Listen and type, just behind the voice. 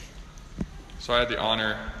So I had the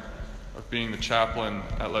honor of being the chaplain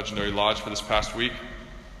at Legendary Lodge for this past week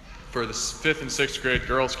for the 5th and 6th grade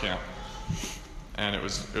girls camp. And it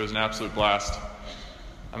was an absolute blast.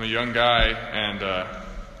 I'm a young guy, and I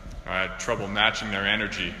had trouble matching their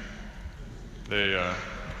energy. They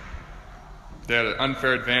had an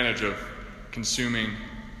unfair advantage of consuming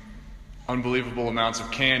unbelievable amounts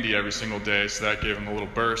of candy every single day, so that gave them a little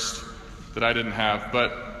burst that I didn't have.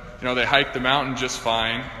 But they hiked the mountain just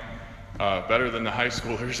fine, better than the high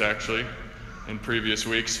schoolers actually in previous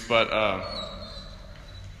weeks. But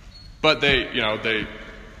they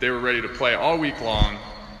were ready to play all week long.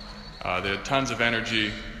 They had tons of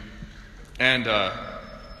energy, and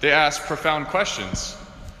they asked profound questions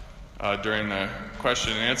during the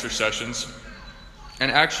question and answer sessions.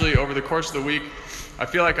 And actually, over the course of the week, I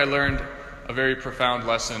feel like I learned a very profound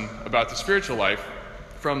lesson about the spiritual life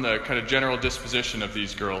from the kind of general disposition of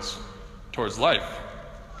these girls towards life.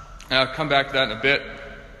 And I'll come back to that in a bit,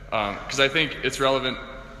 because I think it's relevant,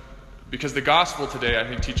 because the gospel today, I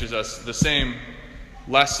think, teaches us the same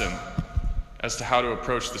lesson as to how to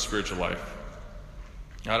approach the spiritual life.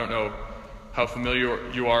 I don't know how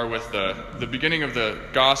familiar you are with the beginning of the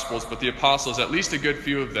Gospels, but the apostles, at least a good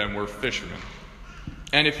few of them, were fishermen.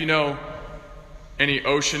 And if you know any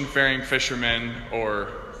ocean-faring fishermen,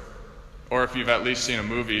 or if you've at least seen a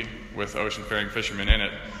movie with ocean-faring fishermen in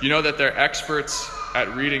it, you know that they're experts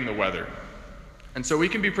at reading the weather. And so we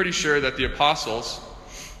can be pretty sure that the apostles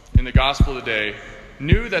in the gospel today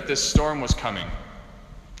knew that this storm was coming,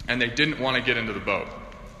 and they didn't want to get into the boat.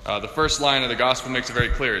 The first line of the gospel makes it very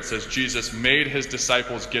clear. It says, Jesus made his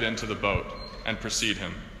disciples get into the boat and precede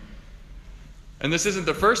him. And this isn't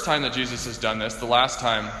the first time that Jesus has done this. The last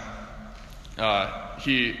time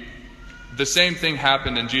the same thing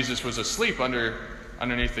happened, and Jesus was asleep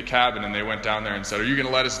underneath the cabin, and they went down there and said, are you going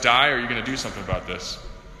to let us die, or are you going to do something about this?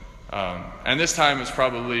 And this time is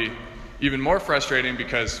probably even more frustrating,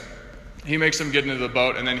 because he makes them get into the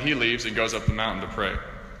boat, and then he leaves and goes up the mountain to pray.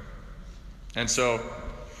 And so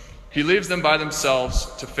he leaves them by themselves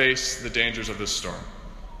to face the dangers of this storm.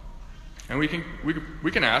 And we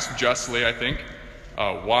can ask justly, I think,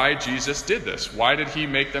 why Jesus did this. Why did he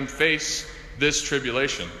make them face this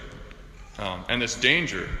tribulation and this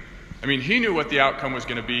danger? I mean, he knew what the outcome was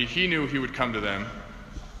going to be. He knew he would come to them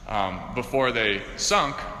before they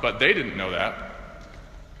sunk, but they didn't know that.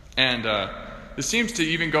 And this seems to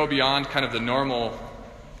even go beyond kind of the normal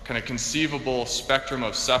kind of conceivable spectrum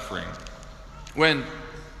of suffering.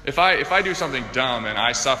 If I do something dumb and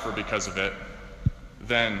I suffer because of it,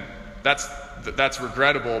 then that's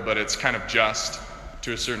regrettable, but it's kind of just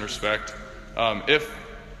to a certain respect. If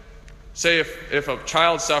a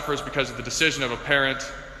child suffers because of the decision of a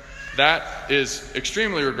parent, that is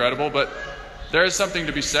extremely regrettable, but there is something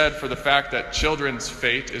to be said for the fact that children's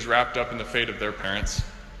fate is wrapped up in the fate of their parents.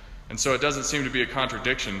 And so it doesn't seem to be a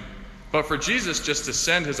contradiction. But for Jesus just to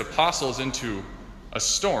send his apostles into a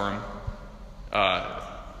storm,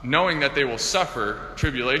 knowing that they will suffer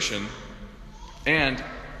tribulation and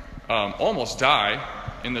almost die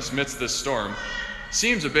in this midst of this storm,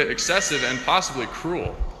 seems a bit excessive and possibly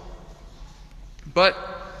cruel. But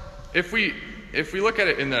if we look at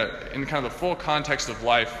it in kind of the full context of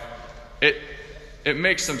life, it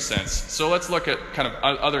makes some sense. So let's look at kind of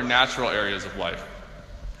other natural areas of life.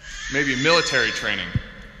 Maybe military training.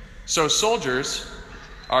 So soldiers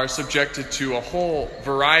are subjected to a whole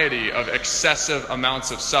variety of excessive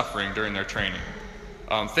amounts of suffering during their training.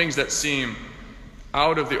 Things that seem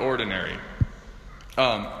out of the ordinary.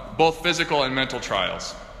 Both physical and mental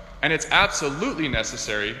trials. And it's absolutely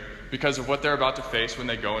necessary because of what they're about to face when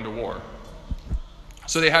they go into war.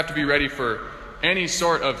 So they have to be ready for any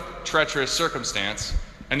sort of treacherous circumstance,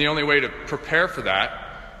 and the only way to prepare for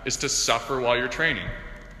that is to suffer while you're training.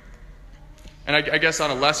 And I guess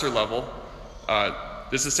on a lesser level,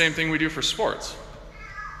 this is the same thing we do for sports.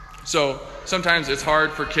 So sometimes it's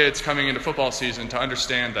hard for kids coming into football season to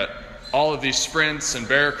understand that all of these sprints and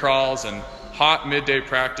bear crawls and hot midday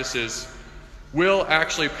practices will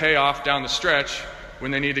actually pay off down the stretch when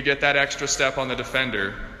they need to get that extra step on the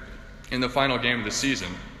defender in the final game of the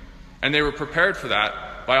season. And they were prepared for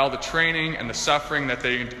that by all the training and the suffering that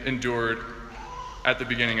they endured at the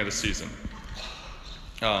beginning of the season.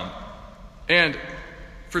 And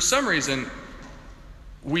for some reason,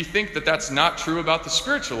 we think that that's not true about the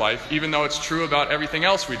spiritual life, even though it's true about everything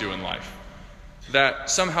else we do in life. That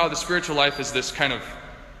somehow the spiritual life is this kind of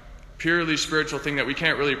purely spiritual thing that we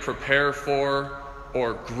can't really prepare for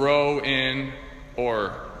or grow in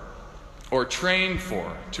or train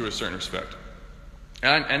for to a certain respect.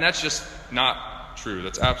 And that's just not true.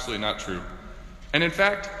 That's absolutely not true. And in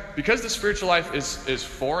fact, because the spiritual life is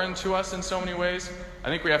foreign to us in so many ways, I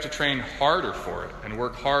think we have to train harder for it and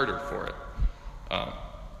work harder for it.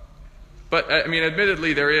 But I mean,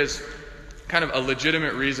 admittedly, there is kind of a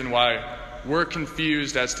legitimate reason why we're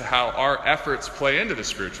confused as to how our efforts play into the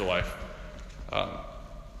spiritual life.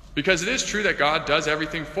 Because it is true that God does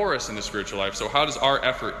everything for us in the spiritual life, so how does our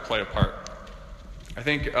effort play a part? I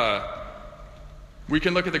think we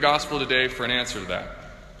can look at the gospel today for an answer to that.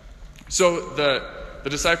 So the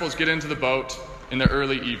disciples get into the boat in the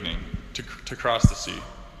early evening to cross the sea.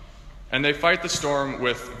 And they fight the storm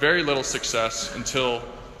with very little success until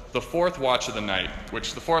the fourth watch of the night,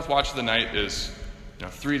 which the fourth watch of the night is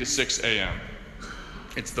 3 to 6 a.m.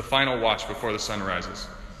 It's the final watch before the sun rises,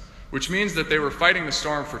 which means that they were fighting the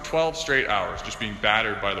storm for 12 straight hours, just being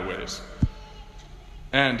battered by the waves.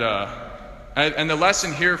 And the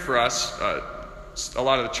lesson here for us, a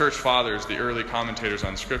lot of the church fathers, the early commentators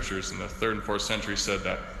on scriptures in the 3rd and 4th century said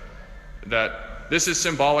that this is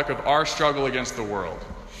symbolic of our struggle against the world.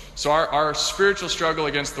 So our spiritual struggle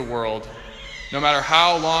against the world, no matter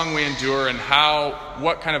how long we endure and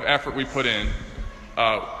what kind of effort we put in,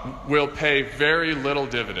 will pay very little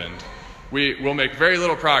dividend. We will make very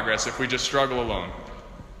little progress if we just struggle alone.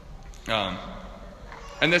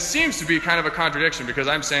 And this seems to be kind of a contradiction, because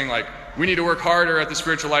I'm saying, like, we need to work harder at the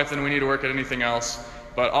spiritual life than we need to work at anything else,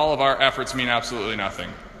 but all of our efforts mean absolutely nothing.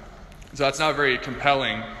 So that's not very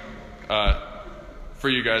compelling for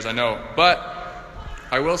you guys, I know. But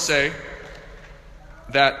I will say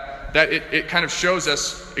that it kind of shows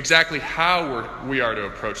us exactly how we are to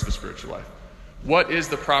approach the spiritual life. What is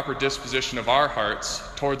the proper disposition of our hearts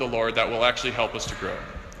toward the Lord that will actually help us to grow?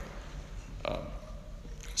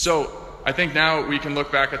 So I think now we can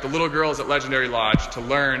look back at the little girls at Legendary Lodge to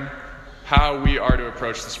learn how we are to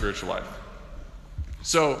approach the spiritual life.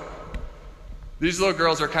 So these little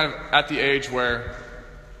girls are kind of at the age where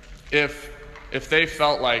if they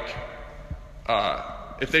felt like,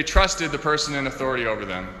 if they trusted the person in authority over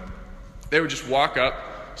them, they would just walk up.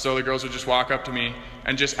 So the girls would just walk up to me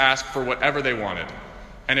and just ask for whatever they wanted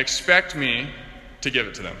and expect me to give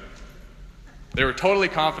it to them. They were totally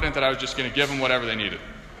confident that I was just going to give them whatever they needed.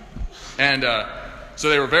 And so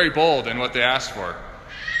they were very bold in what they asked for.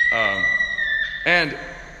 And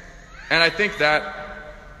I think that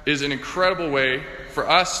is an incredible way for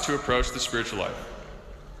us to approach the spiritual life.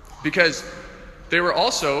 Because they were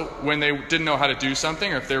also, when they didn't know how to do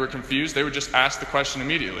something, or if they were confused, they would just ask the question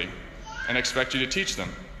immediately and expect you to teach them.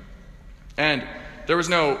 And there was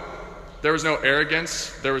no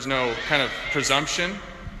arrogance, there was no kind of presumption,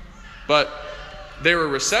 but they were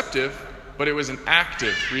receptive, but it was an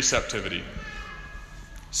active receptivity.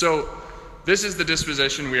 So this is the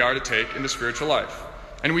disposition we are to take in the spiritual life.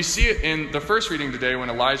 And we see it in the first reading today when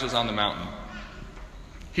Elijah's on the mountain.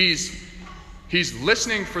 He's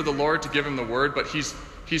listening for the Lord to give him the word, but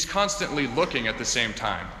he's constantly looking at the same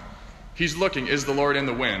time. He's looking, is the Lord in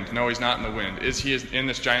the wind? No, he's not in the wind. Is he in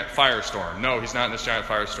this giant firestorm? No, he's not in this giant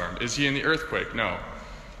firestorm. Is he in the earthquake? No.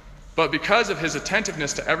 But because of his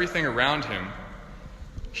attentiveness to everything around him,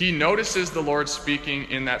 he notices the Lord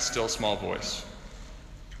speaking in that still small voice.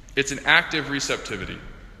 It's an active receptivity.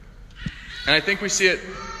 And I think we see it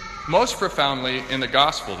most profoundly in the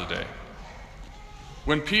gospel today.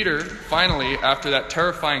 When Peter, finally, after that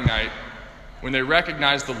terrifying night, when they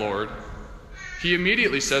recognize the Lord, he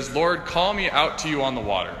immediately says, "Lord, call me out to you on the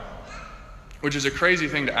water," which is a crazy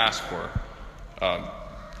thing to ask for.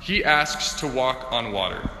 He asks to walk on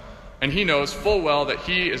water, and he knows full well that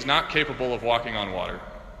he is not capable of walking on water.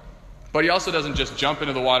 But he also doesn't just jump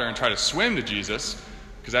into the water and try to swim to Jesus,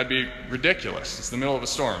 because that'd be ridiculous. It's the middle of a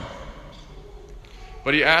storm.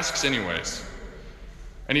 But he asks anyways.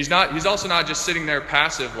 And he's also not just sitting there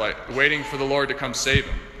passive, like waiting for the Lord to come save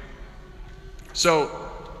him. So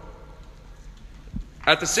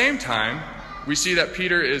at the same time, we see that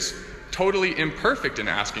Peter is totally imperfect in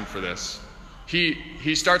asking for this.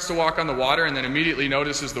 He starts to walk on the water and then immediately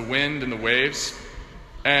notices the wind and the waves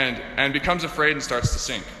and becomes afraid and starts to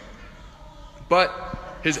sink. But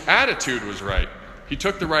his attitude was right. He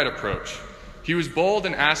took the right approach. He was bold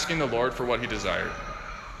in asking the Lord for what he desired.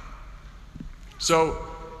 So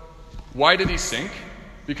why did he sink?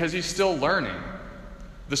 Because he's still learning.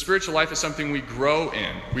 The spiritual life is something we grow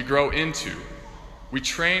in, we grow into, we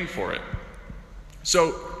train for it.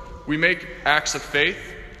 So we make acts of faith,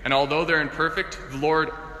 and although they're imperfect, the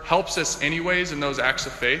Lord helps us anyways in those acts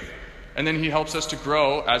of faith, and then he helps us to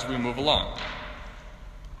grow as we move along.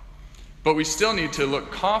 But we still need to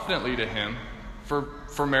look confidently to him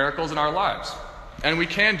for miracles in our lives. And we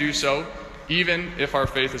can do so even if our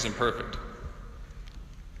faith is imperfect.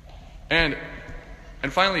 And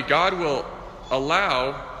finally, God will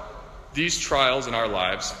allow these trials in our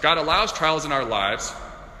lives, God allows trials in our lives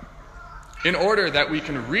in order that we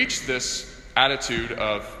can reach this attitude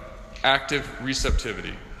of active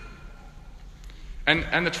receptivity.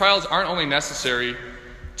 And the trials aren't only necessary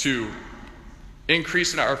to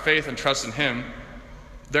increase in our faith and trust in Him,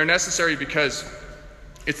 they're necessary because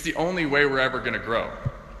it's the only way we're ever going to grow.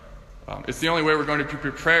 It's the only way we're going to be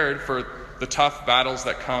prepared for the tough battles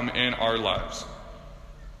that come in our lives.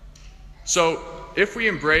 So, if we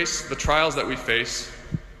embrace the trials that we face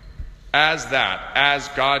as that, as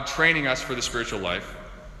God training us for the spiritual life,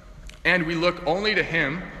 and we look only to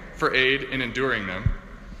Him for aid in enduring them,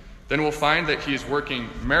 then we'll find that He is working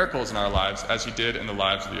miracles in our lives as He did in the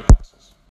lives of the apostles.